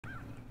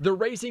The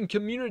racing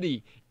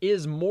community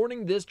is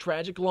mourning this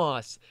tragic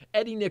loss.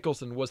 Eddie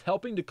Nicholson was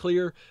helping to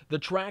clear the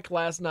track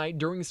last night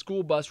during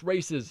school bus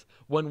races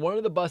when one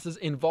of the buses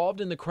involved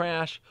in the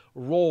crash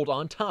rolled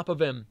on top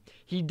of him.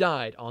 He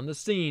died on the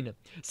scene.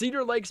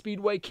 Cedar Lake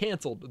Speedway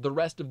canceled the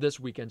rest of this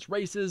weekend's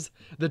races.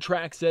 The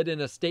track said in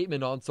a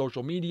statement on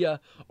social media,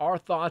 "Our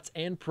thoughts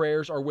and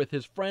prayers are with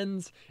his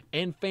friends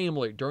and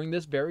family during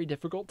this very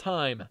difficult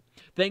time.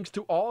 Thanks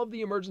to all of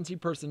the emergency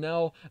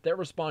personnel that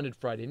responded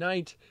Friday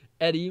night,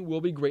 Eddie will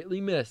be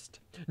greatly missed."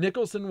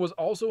 Nicholson was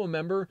also a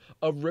member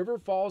of River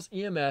Falls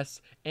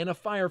EMS and a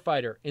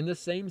firefighter in the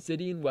same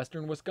city in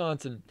western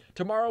Wisconsin.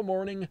 Tomorrow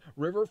morning,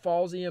 River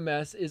Falls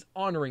EMS is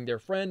honoring their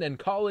friend and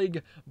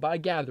colleague by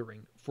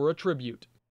gathering for a tribute.